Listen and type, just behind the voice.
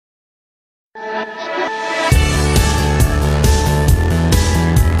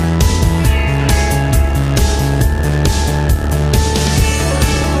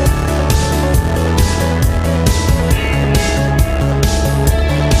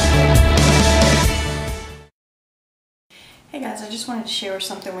guys, I just wanted to share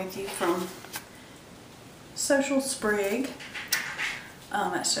something with you from Social Sprig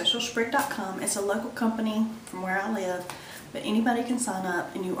at socialsprig.com. It's a local company from where I live, but anybody can sign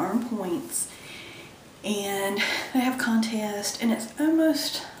up and you earn points. And they have contests, and it's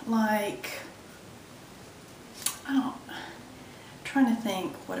almost like, I'm trying to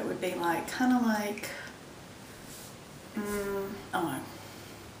think what it would be like, kind of like, I don't know.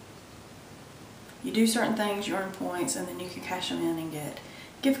 You do certain things, you earn points, and then you can cash them in and get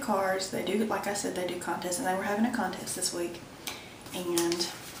gift cards. They do, like I said, they do contests, and they were having a contest this week. And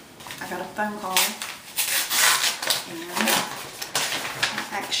I got a phone call, and I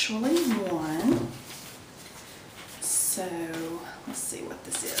actually won. So, let's see what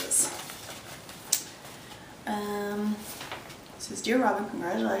this is. It says, "Dear Robin,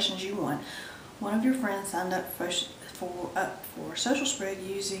 congratulations, you won. One of your friends signed up for Social Sprig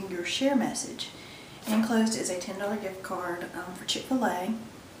using your share message. Enclosed is a $10 gift card for Chick-fil-A.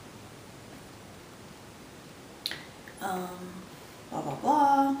 Blah, blah,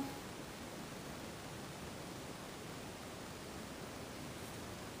 blah.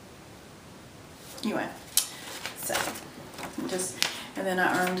 Anyway, so and then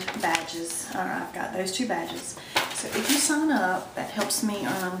I earned badges. I've got those 2 badges. So if you sign up, that helps me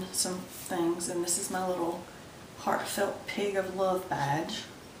earn some things. And this is my little Heartfelt Pig of Love badge.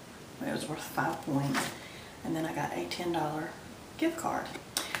 It was worth 5 points. And then I got a $10 gift card.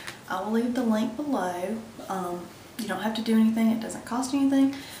 I will leave the link below. You don't have to do anything. It doesn't cost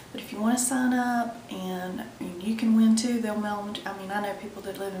anything. But if you want to sign up, and you can win too, they'll mail them. I mean, I know people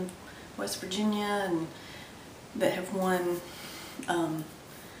that live in West Virginia and that have won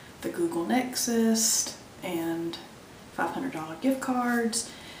the Google Nexus and $500 gift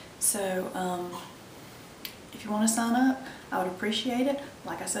cards. So if you want to sign up, I would appreciate it.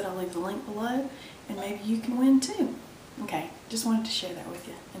 Like I said, I'll leave the link below, and maybe you can win too. Okay, just wanted to share that with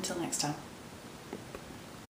you. Until next time.